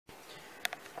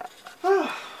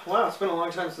Well, it's been a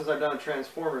long time since I've done a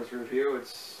Transformers review.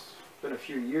 It's been a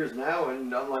few years now,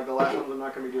 and unlike the last ones, I'm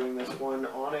not going to be doing this one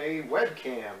on a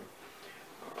webcam.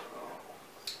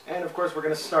 And of course, we're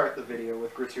going to start the video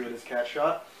with gratuitous cat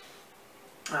shot.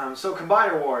 So,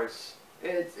 Combiner Wars.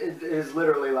 It is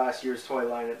literally last year's toy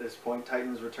line at this point.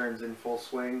 Titans returns in full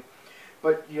swing.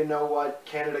 But you know what?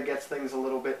 Canada gets things a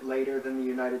little bit later than the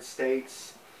United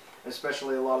States,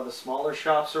 especially a lot of the smaller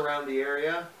shops around the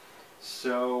area.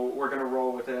 So we're going to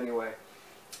roll with it anyway.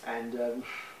 And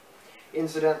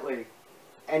incidentally,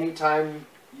 anytime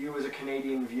you as a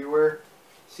Canadian viewer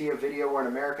see a video where an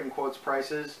American quotes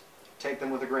prices, take them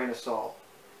with a grain of salt.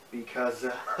 Because,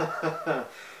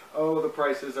 oh, the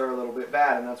prices are a little bit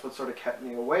bad, and that's what sort of kept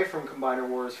me away from Combiner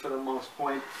Wars for the most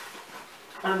point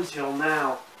until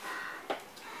now.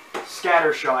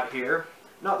 Scattershot here.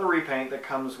 Not the repaint that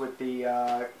comes with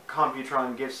the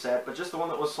Computron gift set, but just the one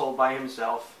that was sold by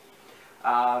himself.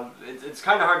 It's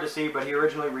kind of hard to see, but he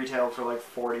originally retailed for like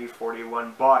 40,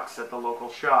 41 bucks at the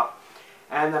local shop.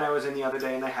 And then I was in the other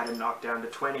day and they had him knocked down to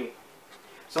 20.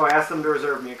 So I asked them to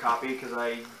reserve me a copy because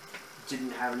I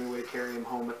didn't have any way to carry him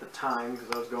home at the time because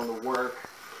I was going to work.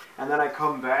 And then I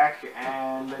come back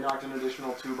and they knocked an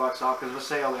additional 2 bucks off because of a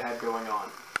sale they had going on.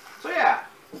 So yeah,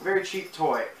 very cheap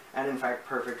toy. And in fact,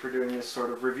 perfect for doing this sort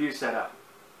of review setup.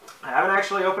 I haven't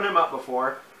actually opened him up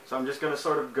before, so I'm just going to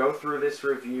sort of go through this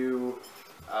review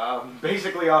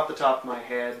basically off the top of my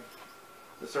head,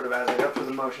 sort of as I go through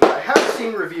the motions. I have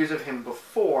seen reviews of him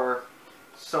before,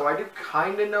 so I do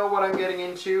kind of know what I'm getting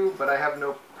into, but I have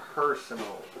no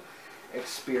personal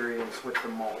experience with the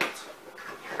mold.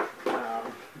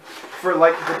 For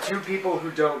like the two people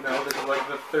who don't know, this is like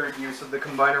the third use of the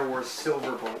Combiner Wars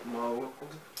Silverbolt mold.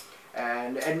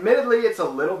 And admittedly, it's a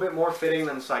little bit more fitting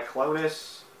than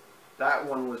Cyclonus. That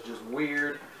one was just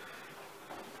weird.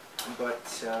 But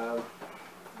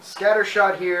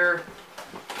Scattershot here,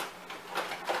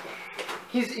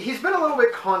 he's been a little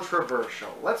bit controversial.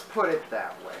 Let's put it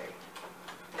that way.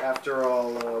 After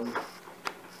all,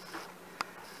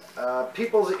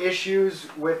 people's issues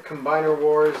with Combiner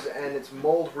Wars and its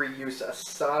mold reuse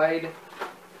aside,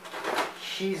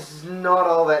 he's not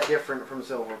all that different from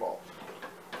Silverbolt.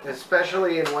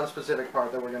 Especially in one specific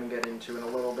part that we're going to get into in a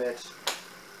little bit.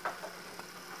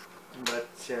 But,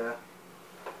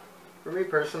 for me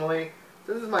personally,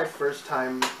 this is my first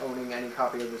time owning any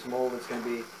copy of this mold. It's going to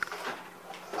be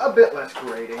a bit less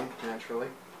grating, naturally.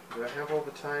 Do I have all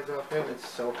the ties off him? It's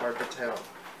so hard to tell.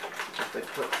 They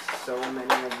put so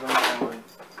many of them on.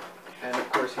 And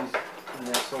of course he's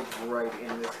nestled right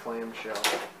in this clamshell.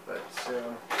 But,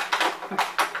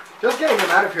 just getting him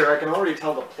out of here, I can already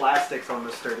tell the plastic's on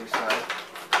the sturdy side.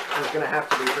 There's going to have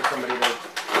to be for somebody to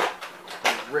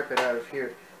rip it out of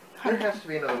here. There has to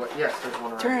be another way. Yes, there's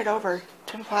one around. Turn it over.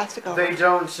 Turn the plastic over. They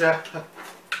don't...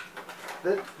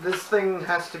 this thing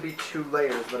has to be 2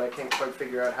 layers, but I can't quite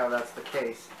figure out how that's the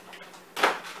case.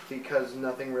 Because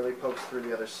nothing really pokes through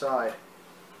the other side.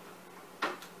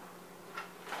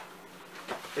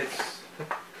 It's...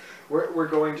 we're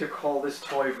going to call this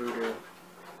Toy Voodoo.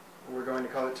 We're going to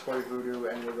call it Toy Voodoo,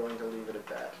 and we're going to leave it at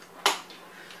that.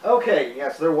 Okay,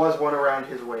 yes, there was one around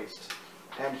his waist.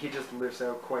 And he just lifts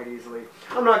out quite easily.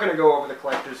 I'm not going to go over the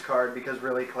collector's card, because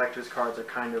really collector's cards are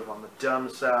kind of on the dumb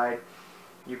side.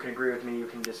 You can agree with me, you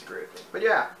can disagree with me. But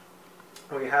yeah,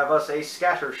 we have us a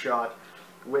Scattershot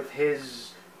with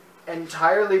his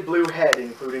entirely blue head,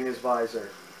 including his visor.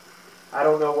 I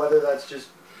don't know whether that's just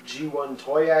G1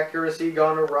 toy accuracy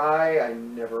gone awry. I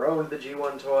never owned the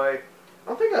G1 toy. I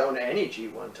don't think I own any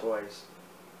G1 toys.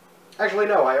 Actually,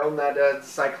 no, I own that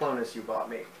Cyclonus you bought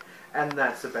me. And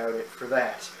that's about it for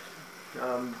that.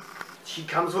 He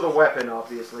comes with a weapon,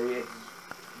 obviously. It's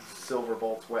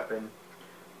Silverbolt's weapon.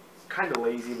 It's kind of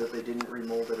lazy that they didn't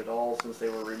remold it at all, since they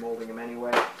were remolding him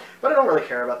anyway. But I don't really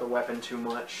care about the weapon too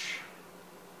much.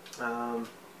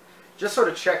 Just sort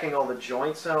of checking all the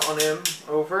joints on him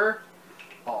over.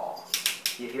 Aw,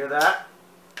 you hear that?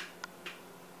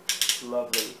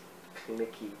 Lovely,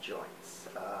 clicky joints.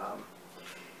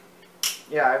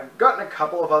 Yeah, I've gotten a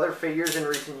couple of other figures in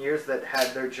recent years that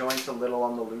had their joints a little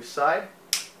on the loose side.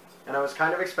 And I was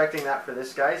kind of expecting that for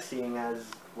this guy, seeing as,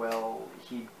 well,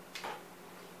 he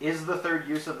is the third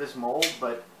use of this mold,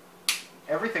 but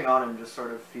everything on him just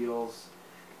sort of feels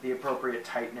the appropriate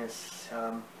tightness.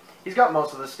 He's got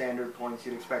most of the standard points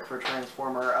you'd expect for a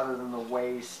Transformer, other than the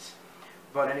waist.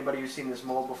 But anybody who's seen this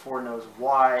mold before knows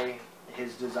why.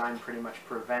 His design pretty much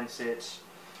prevents it.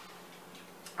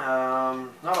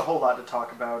 Not a whole lot to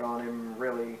talk about on him,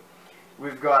 really.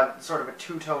 We've got sort of a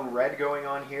two-tone red going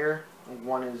on here.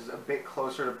 One is a bit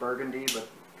closer to burgundy, but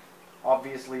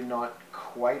obviously not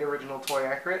quite original toy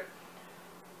accurate.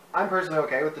 I'm personally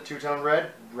okay with the two-tone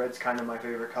red. Red's kind of my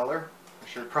favorite color. I'm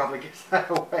sure it probably gives that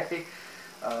away.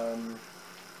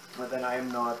 But then I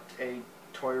am not a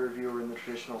toy reviewer in the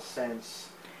traditional sense.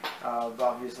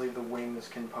 Obviously, the wings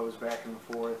can pose back and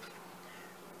forth.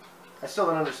 I still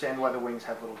don't understand why the wings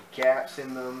have little gaps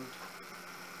in them.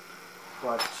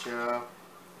 But for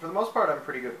the most part, I'm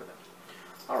pretty good with it.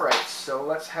 Alright, so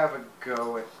let's have a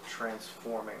go at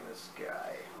transforming this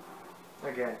guy.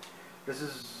 Again, this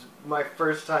is my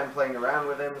first time playing around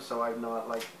with him, so I've not,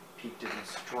 like, peeked at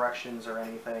instructions or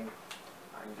anything.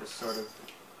 I'm just sort of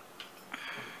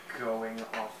going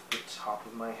off the top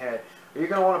of my head. Are you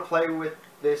going to want to play with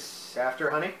this after,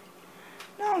 honey?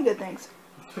 No, I'm good, thanks.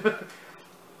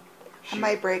 I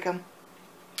might break him.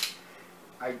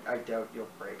 I doubt you'll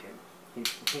break him. He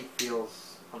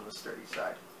feels on the sturdy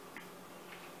side.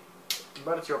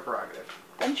 But it's your prerogative.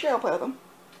 Then sure, I'll play with him.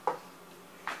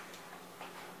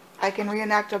 I can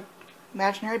reenact a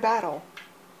imaginary battle.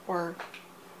 Or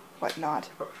whatnot.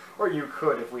 Or you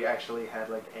could if we actually had,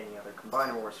 like, any other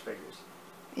Combiner Wars figures.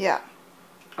 Yeah.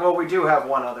 Well, we do have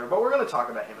one other, but we're going to talk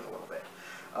about him in a little bit.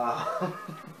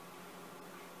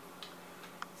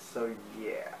 So,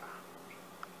 yeah.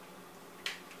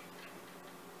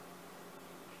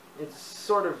 It's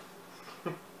sort of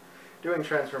doing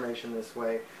transformation this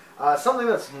way. Something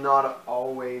that's not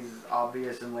always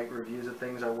obvious in, like, reviews of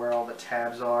things are where all the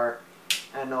tabs are.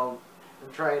 And I'll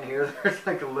try and here, there's,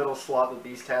 like, a little slot that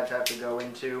these tabs have to go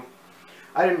into.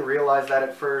 I didn't realize that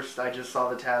at first. I just saw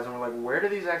the tabs and was like, where do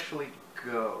these actually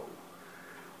go?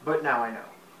 But now I know.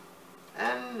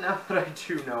 And now that I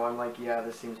do know, I'm like, yeah,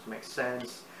 this seems to make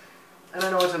sense. And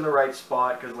I know it's in the right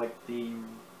spot because, like, the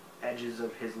edges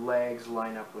of his legs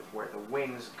line up with where the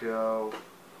wings go.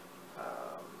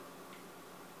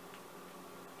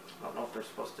 I don't know if they're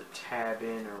supposed to tab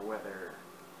in or whether...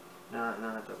 No, it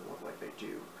doesn't look like they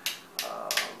do.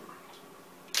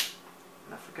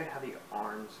 And I forget how the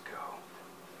arms go.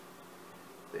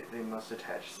 They must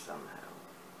attach somehow.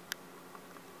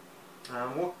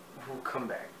 We'll come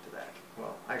back to that.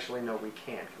 Well, actually, no, we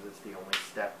can't because it's the only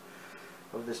step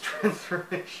of this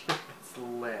transformation that's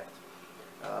left.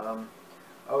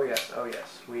 Oh yes.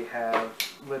 We have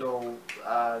little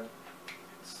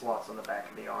slots on the back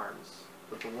of the arms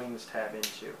that the wings tab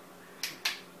into.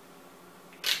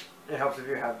 It helps if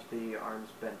you have the arms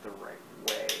bent the right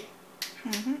way.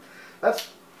 Mm-hmm. That's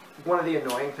one of the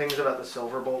annoying things about the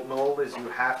Silverbolt mold is you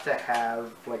have to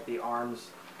have, like, the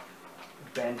arms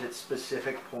bent at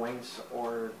specific points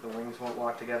or the wings won't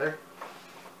lock together.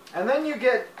 And then you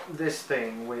get this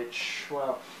thing, which,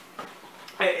 well,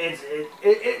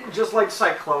 it just like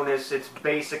Cyclonus, it's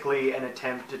basically an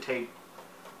attempt to take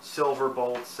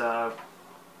Silverbolt's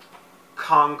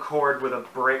Concord with a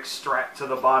brick strapped to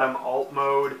the bottom alt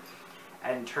mode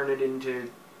and turn it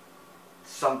into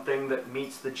something that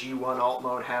meets the G1 alt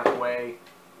mode halfway.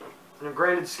 And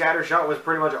granted, Scattershot was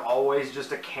pretty much always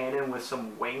just a cannon with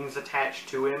some wings attached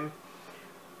to him.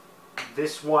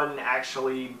 This one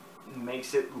actually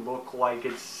makes it look like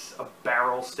it's a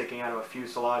barrel sticking out of a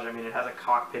fuselage. I mean, it has a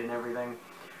cockpit and everything.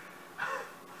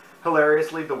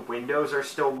 Hilariously, the windows are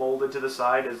still molded to the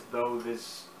side as though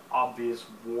this obvious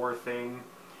war thing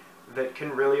that can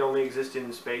really only exist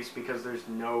in space because there's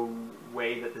no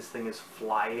way that this thing is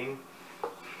flying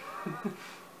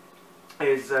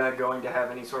is going to have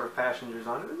any sort of passengers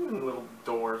on it. And little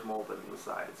doors molded in the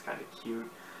side. It's kind of cute.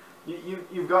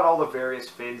 You've got all the various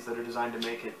fins that are designed to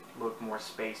make it look more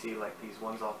spacey, like these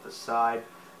ones off the side.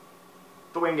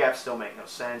 The wing gaps still make no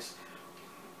sense.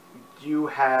 You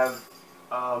have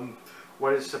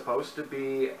what is supposed to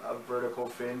be a vertical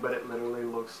fin, but it literally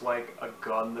looks like a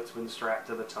gun that's been strapped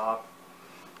to the top.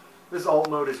 This alt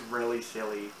mode is really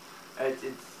silly.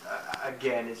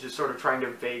 Again, it's just sort of trying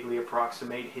to vaguely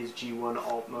approximate his G1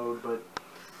 alt mode, but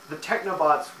the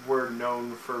Technobots were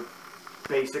known for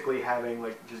basically having,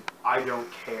 like, just I don't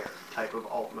care type of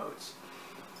alt modes.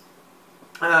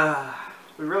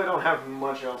 We really don't have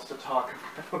much else to talk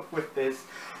about with this.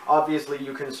 Obviously,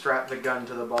 you can strap the gun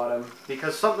to the bottom,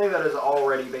 because something that is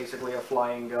already basically a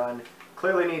flying gun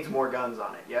clearly needs more guns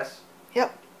on it, yes?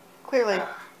 Yep, clearly.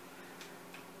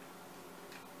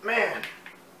 Man,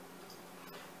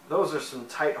 those are some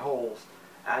tight holes.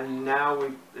 And now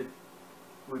it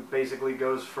basically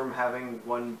goes from having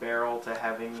one barrel to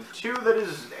having two that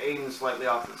is aimed slightly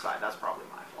off to the side. That's probably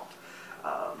my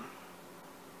fault.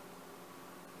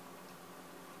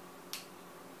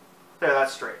 There,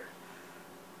 that's straighter.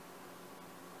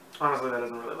 Honestly, that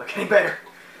doesn't really look any better.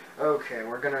 Okay,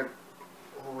 we're gonna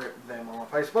rip them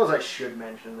off. I suppose I should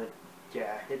mention that,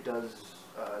 yeah, it does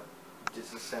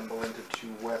disassemble into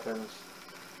two weapons.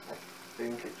 I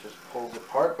think it just pulls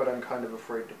apart, but I'm kind of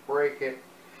afraid to break it.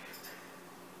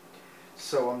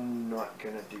 So I'm not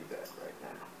going to do that right now.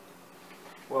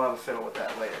 We'll have a fiddle with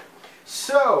that later.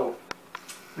 So,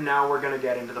 now we're going to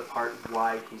get into the part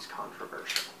why he's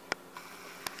controversial.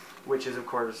 Which is, of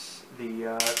course,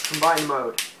 the combined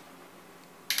mode.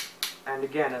 And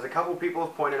again, as a couple people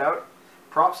have pointed out,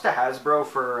 props to Hasbro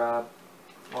for,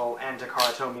 and to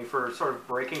Karatomi for sort of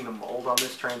breaking the mold on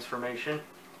this transformation.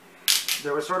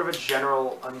 There was sort of a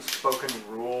general unspoken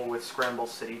rule with Scramble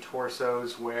City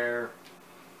torsos where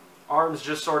arms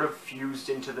just sort of fused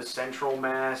into the central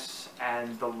mass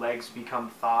and the legs become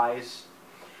thighs.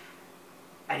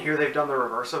 And here they've done the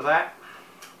reverse of that,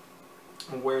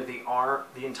 where the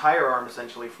entire arm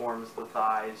essentially forms the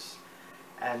thighs,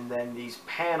 and then these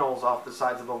panels off the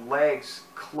sides of the legs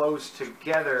close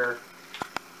together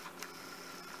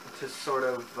to sort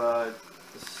of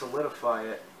solidify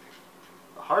it.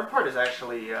 The hard part is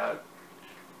actually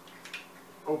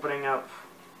opening up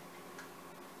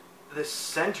this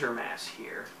center mass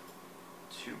here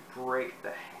to break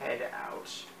the head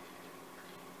out.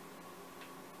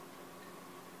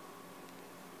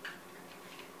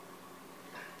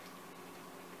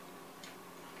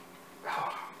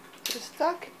 Is it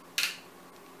stuck?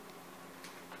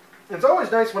 It's always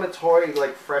nice when a toy,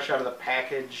 like, fresh out of the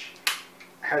package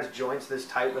has joints this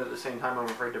tight, but at the same time I'm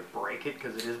afraid to break it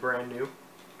because it is brand new.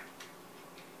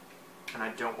 And I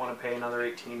don't want to pay another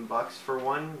 18 bucks for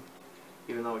one,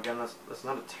 even though, again, that's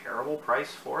not a terrible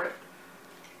price for it.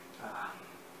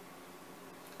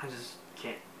 I just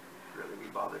can't really be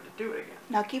bothered to do it again.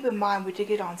 Now keep in mind, we did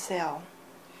get on sale.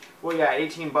 Well, yeah,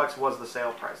 18 bucks was the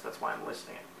sale price. That's why I'm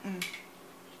listing it. Mm.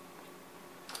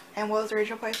 And what was the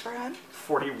original price for it?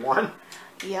 41?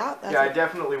 Yeah. That's I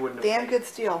definitely wouldn't have damn paid. good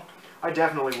steal. I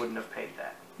definitely wouldn't have paid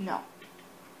that. No.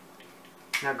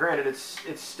 Now, granted, it's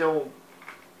still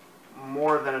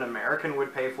more than an American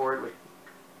would pay for it,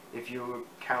 if you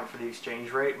account for the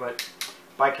exchange rate, but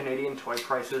by Canadian toy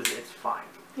prices, it's fine.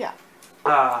 Yeah.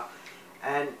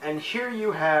 And here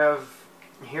you have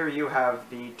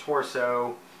the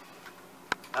torso,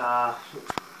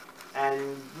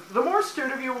 and the more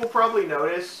astute of you will probably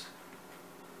notice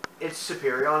it's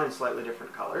Superion in slightly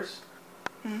different colors.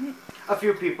 Mm-hmm. A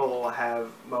few people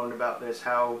have moaned about this,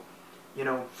 how, you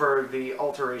know, for the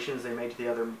alterations they made to the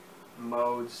other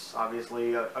modes,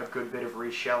 obviously a good bit of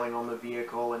reshelling on the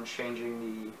vehicle and changing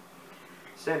the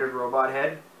standard robot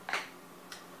head.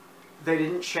 They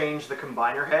didn't change the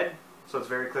combiner head, so it's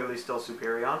very clearly still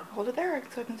Superion. Hold it there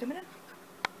so I can zoom it in.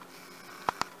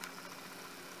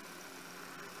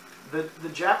 The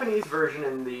Japanese version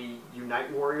in the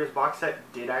Unite Warriors box set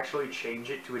did actually change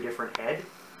it to a different head.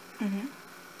 Mm-hmm.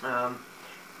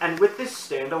 And with this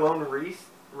standalone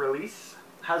release,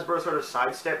 Hasbro sort of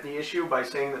sidestepped the issue by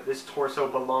saying that this torso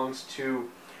belongs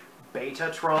to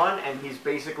Betatron, and he's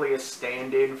basically a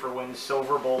stand-in for when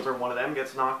Silverbolt or one of them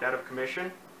gets knocked out of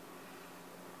commission.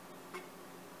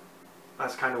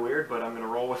 That's kind of weird, but I'm going to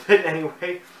roll with it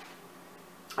anyway.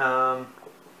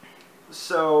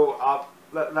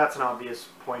 That's an obvious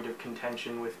point of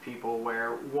contention with people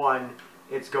where, one,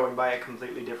 it's going by a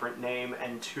completely different name,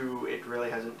 and two, it really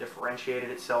hasn't differentiated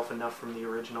itself enough from the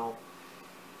original.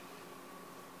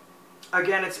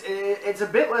 Again, it's a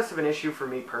bit less of an issue for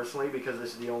me personally because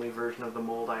this is the only version of the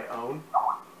mold I own.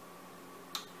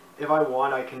 If I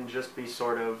want, I can just be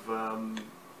sort of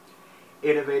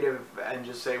innovative and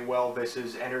just say, well, this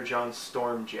is Energon's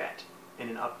Stormjet in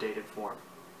an updated form.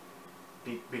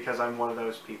 Because I'm one of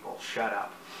those people. Shut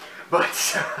up.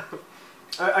 But,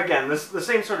 again, the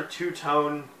same sort of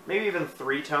two-tone, maybe even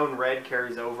three-tone red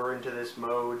carries over into this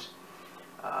mode.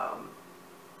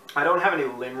 I don't have any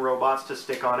limb robots to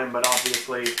stick on him, but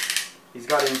obviously he's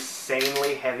got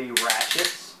insanely heavy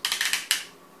ratchets.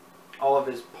 All of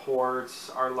his ports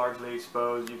are largely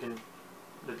exposed. You can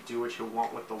do what you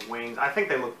want with the wings. I think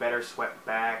they look better swept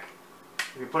back.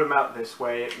 If you put him out this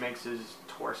way, it makes his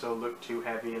torso look too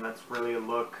heavy, and that's really a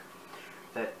look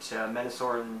that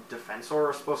Menasor and Defensor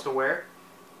are supposed to wear.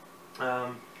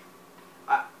 I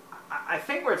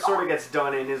think where it sort of gets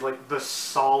done in is like the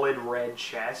solid red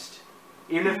chest.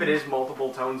 Even if it is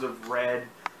multiple tones of red,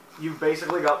 you've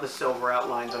basically got the silver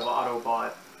outlines of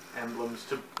Autobot emblems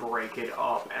to break it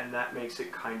up, and that makes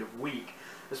it kind of weak.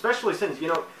 Especially since, you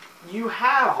know, you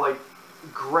have like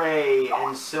gray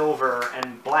and silver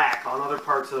and black on other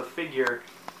parts of the figure.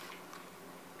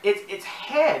 Its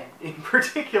head, in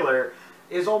particular,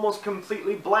 is almost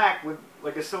completely black with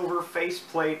like a silver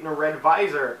faceplate and a red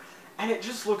visor. And it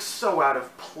just looks so out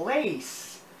of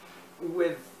place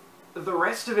with the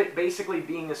rest of it basically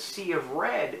being a sea of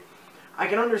red. I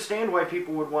can understand why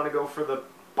people would want to go for the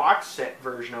box set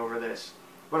version over this.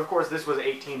 But of course this was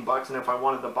 18 bucks, and if I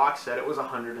wanted the box set it was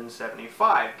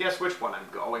 175. Guess which one I'm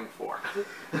going for.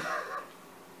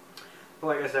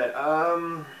 Like I said,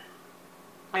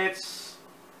 it's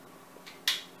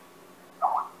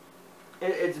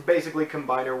basically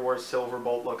Combiner Wars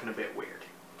Silverbolt looking a bit weird.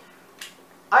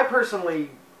 I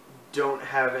personally don't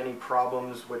have any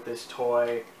problems with this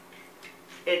toy.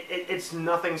 It's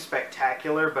nothing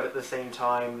spectacular, but at the same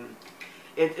time,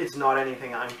 it's not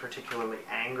anything I'm particularly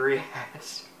angry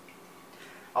at.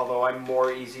 Although I'm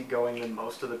more easygoing than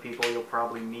most of the people you'll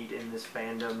probably meet in this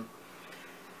fandom.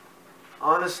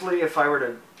 Honestly, if I were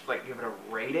to like give it a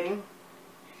rating,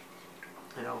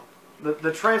 you know,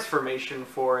 the transformation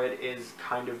for it is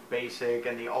kind of basic,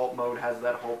 and the alt mode has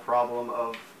that whole problem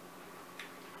of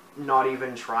not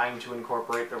even trying to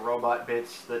incorporate the robot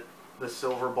bits that the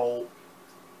Silverbolt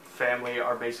family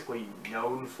are basically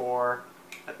known for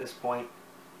at this point.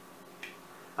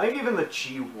 I think even the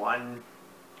G1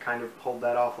 kind of pulled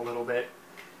that off a little bit.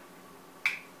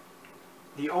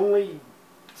 The only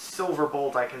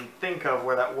Silverbolt I can think of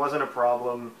where that wasn't a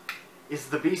problem is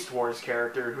the Beast Wars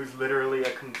character, who's literally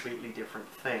a completely different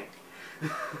thing.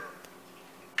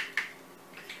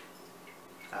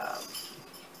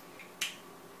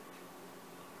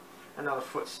 Another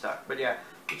foot stuck, but yeah,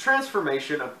 the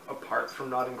transformation, apart from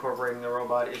not incorporating the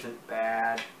robot, isn't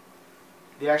bad.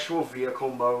 The actual vehicle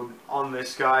mode on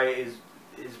this guy is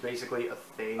basically a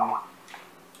thing,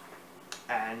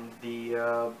 and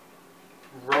the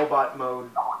robot mode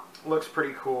looks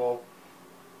pretty cool.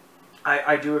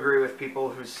 I do agree with people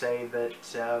who say that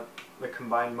the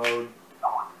combined mode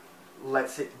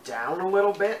lets it down a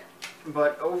little bit,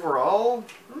 but overall,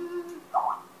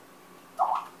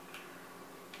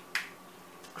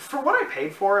 for what I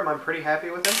paid for him, I'm pretty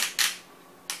happy with him.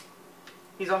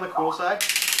 He's on the cool side.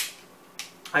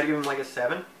 I'd give him like a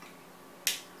 7.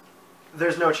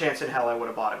 There's no chance in hell I would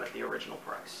have bought him at the original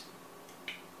price.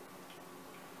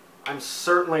 I'm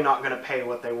certainly not going to pay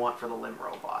what they want for the limb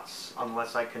robots,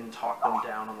 unless I can talk them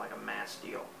down on like a mass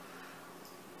deal.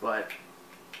 But,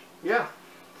 yeah.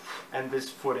 And this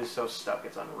foot is so stuck,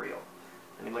 it's unreal.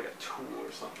 I need like a tool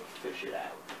or something to fish it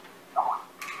out.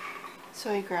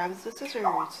 So he grabs the scissors.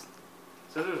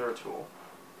 Scissors are a tool.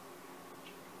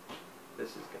 This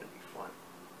is going to be fun.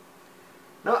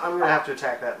 No, I'm going to have to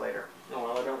attack that later. Oh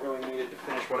well, I don't really need it to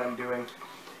finish what I'm doing.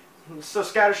 So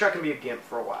Scattershot can be a gimp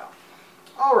for a while.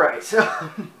 Alright, so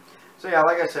yeah,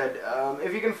 like I said,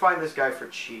 if you can find this guy for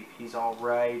cheap, he's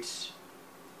alright.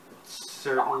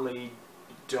 Certainly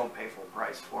don't pay full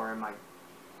price for him. I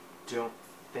don't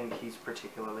think he's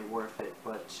particularly worth it,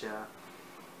 but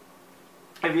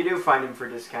if you do find him for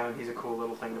discount, he's a cool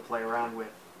little thing to play around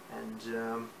with.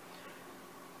 And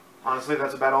honestly,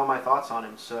 that's about all my thoughts on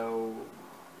him, so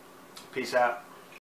peace out.